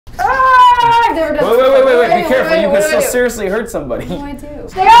careful, you can so seriously hurt somebody. What do I do?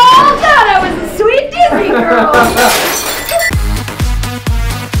 They all thought I was a sweet Disney girl!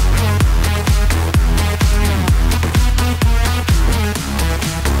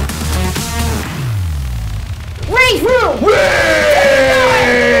 Rage room!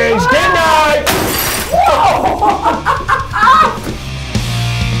 Rage! Good night! Whoa!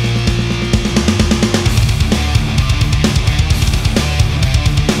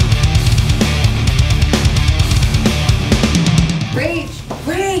 Rage!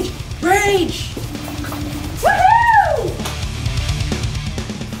 Rage! Rage! Woohoo!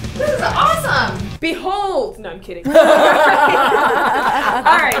 This is awesome! Behold! No, I'm kidding. Alright,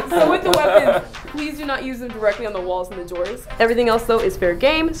 so with the weapons, please do not use them directly on the walls and the doors. Everything else, though, is fair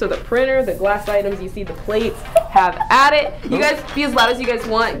game. So the printer, the glass items, you see the plates, have at it. You guys be as loud as you guys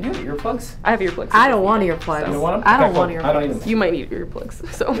want. You have earplugs? I have earplugs. I don't want earplugs. You don't want them? I don't want earplugs. I don't need them. You might need earplugs,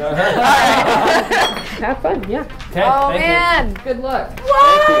 so. Alright. Have fun, yeah. Okay, Oh thank man! you. Good luck.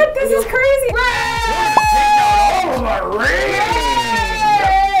 What? This is crazy! Take out all of our rage!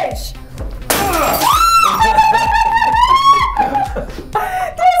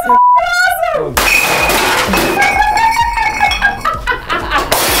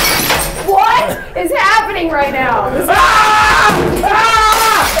 What is happening right now?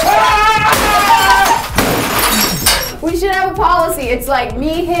 We should have a policy. It's like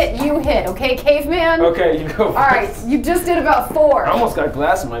me hit, you hit. Okay, caveman? Okay, you go. All right, you just did about 4. I almost got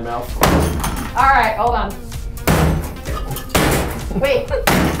glass in my mouth. All right, hold on. Wait.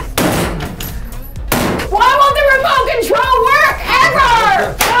 Why won't the remote control work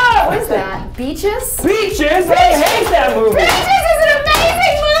ever? Oh, what is that? Beaches? Beaches? I hate that movie! Beaches is an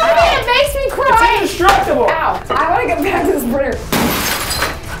amazing movie! Ow. It makes me cry! It's indestructible! Ow! I want to get back to this printer.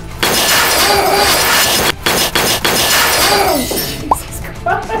 Oh, Jesus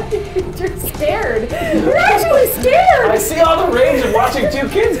Christ! You're scared. You're actually scared! I see all the rage of watching 2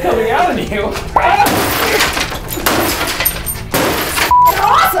 kids coming out of you. They're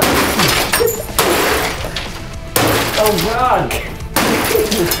awesome! Oh God!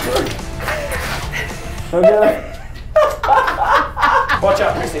 Okay. Watch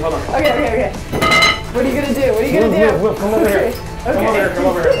out, Christy. Hold on. Okay. What are you gonna do? What are you gonna do? Whip, come over here. Come over here. Come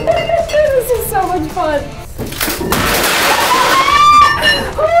over here. This is so much fun.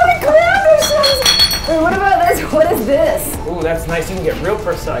 Holy crap! There's so much. Wait, what about this? What is this? Ooh, that's nice. You can get real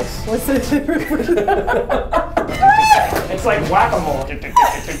precise. What's this? It's like whack-a-mole.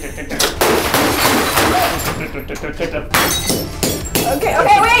 Okay,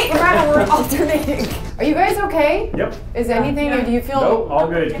 wait! Romano, we're alternating. Are you guys okay? Yep. Is anything, or do you feel Nope, all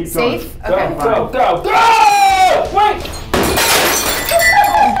good. Keep safe? going. Okay. Go! Wait!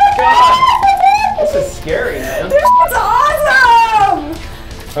 God! This is scary, man. This is awesome!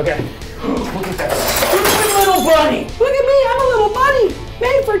 Okay. Look at that stupid little bunny! Look at me, I'm a little bunny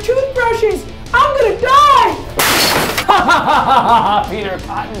made for toothbrushes. I'm gonna die! Peter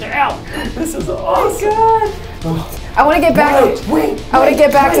Cottontail! This is awesome. Oh my God. I want to get back. I want to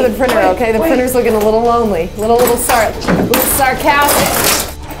get back to the printer. Okay, the printer's looking a little lonely, little sarcastic.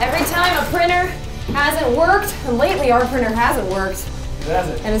 Every time a printer hasn't worked, and lately our printer hasn't worked,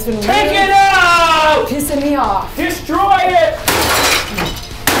 and it's been Take really it out! pissing me off. Destroy it!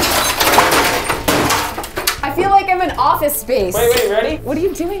 I feel like I'm in Office Space. Wait, ready? What are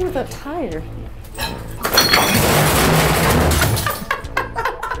you doing with a tire?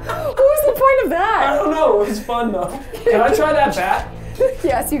 What was the point of I that? don't know. It was fun though. Can I try that bat?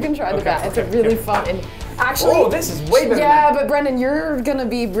 Yes, you can try the bat. It's a really fun and actually. Oh, this is way better. Yeah, but Brendan, you're gonna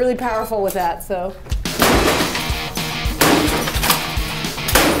be really powerful with that, so.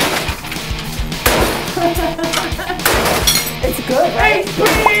 It's good, right?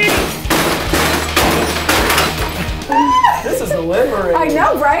 This is liberating. I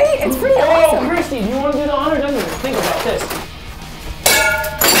know, right? It's pretty Oh, awesome. Christy, do you want to do the honor? Don't even think about this.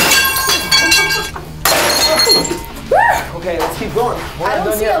 Okay, let's keep going. We're I not don't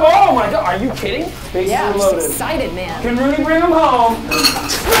done see yet. a lot. Oh my God, are you kidding? Bases Yeah, are I'm loaded. just excited, man. Can Rooney bring him home?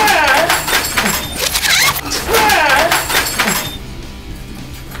 Smash! Smash!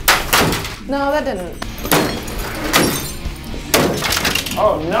 No, that didn't.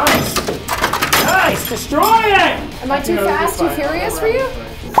 Oh, nice! Nice! Destroy it! Am I too fast, too furious for you?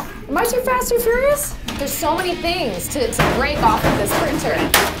 Am I too fast, too furious? There's so many things to break off of this printer.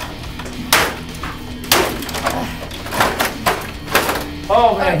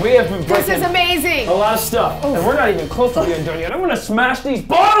 Oh man, we have been This breaking is amazing. a lot of stuff, and we're not even close to being done yet. I'm gonna smash these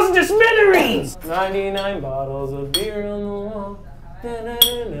bottles into smithereens! 99 bottles of beer on the wall.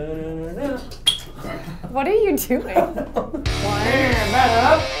 What are you doing? 1,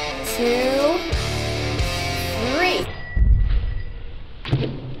 2, 3.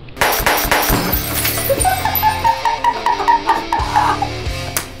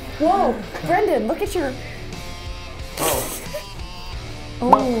 picture. Oh.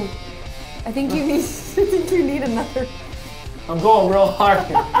 Oh. I think you need another. I'm going real hard.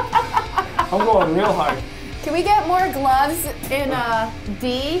 I'm going real hard. Can we get more gloves in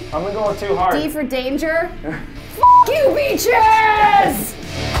D? I'm gonna go too hard. D for danger. F you, beaches!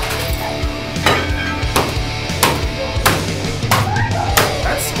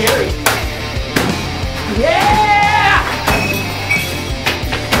 That's scary. Yeah!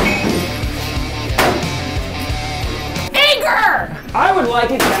 Anger! I would like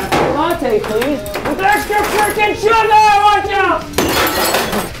a cafe latte, please, with extra freaking sugar. Watch out!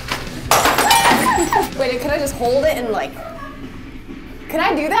 Wait, can I just hold it and like? Can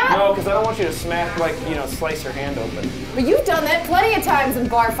I do that? No, because I don't want you to smash, like, you know, slice your hand open. But you've done that plenty of times in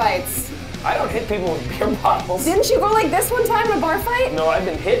bar fights. I don't hit people with beer bottles. Didn't you go like this one time in a bar fight? No, I've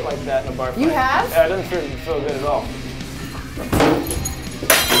been hit like that in a bar fight. You have? Yeah, it doesn't feel good at all.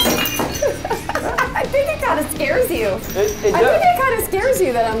 I think it kind of scares you. It I think it kind of scares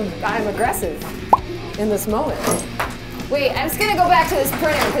you that I'm aggressive in this moment. Wait, I'm just gonna go back to this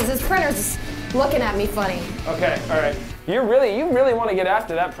printer because this printer's looking at me funny. Okay, all right. You really want to get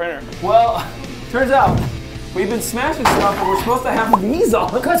after that printer. Well, turns out we've been smashing stuff and we're supposed to have these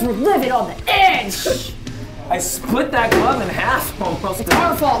on. Because we're living on the edge. I split that glove in half almost. It's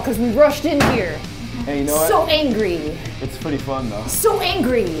our fault because we rushed in here. Hey, you know what? So angry. It's pretty fun though. So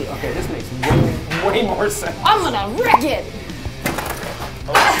angry. Okay, this makes way more sense. I'm gonna wreck it.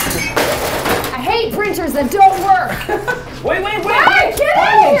 I hate printers that don't work. Wait. Hey, get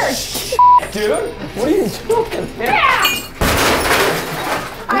out of here. Dude, what are you doing? Yeah.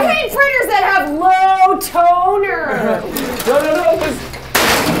 I hate printers that have low toner. No, just...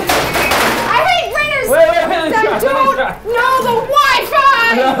 I hate printers Wait, that don't know the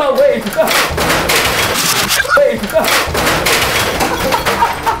Wi-Fi. No, wait.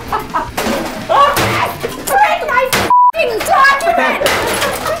 Print my f***ing document.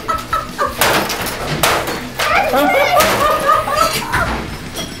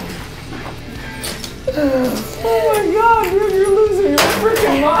 Oh my god, dude, you're losing your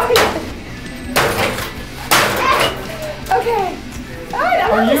freaking mind. Okay.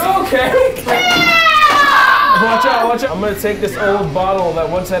 Are you okay? Watch out. I'm gonna take this old bottle that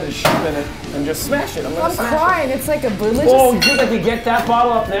once had a sheep in it and just smash it. I'm crying. It's like a religious Oh, you think I could get that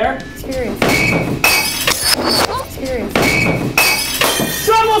bottle up there? experience.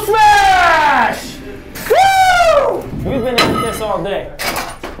 Double smash! Woo! We've been at this all day.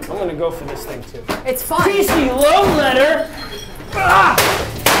 I'm gonna go for this thing too. It's fun. Christy, low letter. Ah!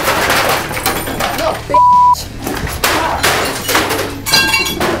 Look, bitch.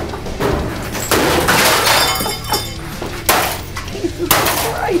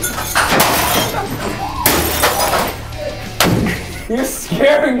 You're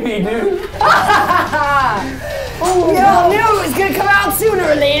scaring me, dude. We all knew it was gonna come out sooner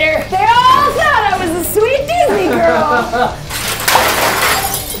or later. They all thought I was a sweet Disney girl.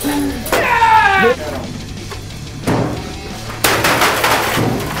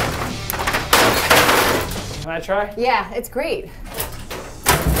 Can I try? Yeah, it's great.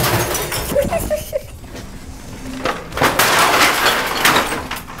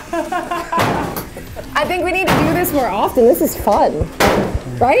 I think we need to do this more often. This is fun.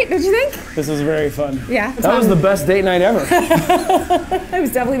 Right? Don't you think? This was very fun. Yeah. That was the best date night ever. It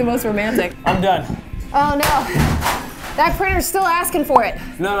was definitely the most romantic. I'm done. Oh no. That printer's still asking for it.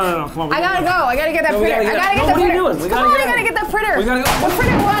 No. Come on. I gotta go. I gotta get that printer. I gotta get that What are you printer. doing? Come on, I gotta get that printer. We gotta go. The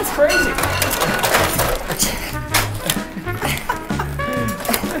printer wants Crazy.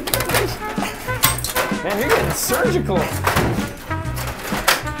 Man, you're getting surgical.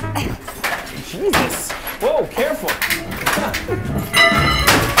 Jesus. Whoa, careful.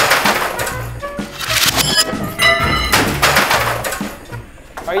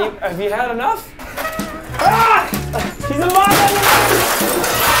 Have you had enough? Ah! He's a mom!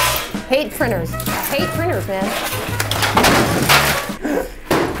 Hate printers. Hate printers, man.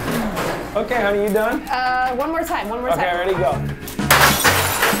 Okay, honey, you done? One more time. Okay, ready, go.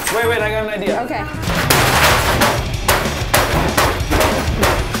 Wait, I got an idea. Okay.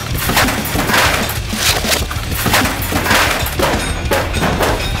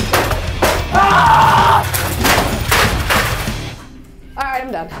 All right,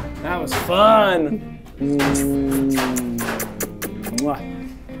 I'm done. That was fun.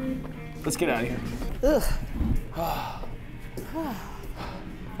 Let's get out of here. Ugh.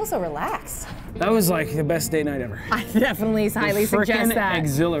 Feel so relaxed. That was like the best date night ever. I definitely highly suggest that.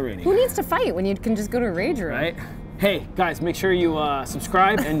 Exhilarating. Who needs to fight when you can just go to a rage room? Right? Hey, guys, make sure you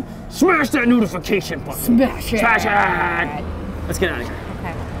subscribe and smash that notification button. Smash it. Smash it. Let's get out of here.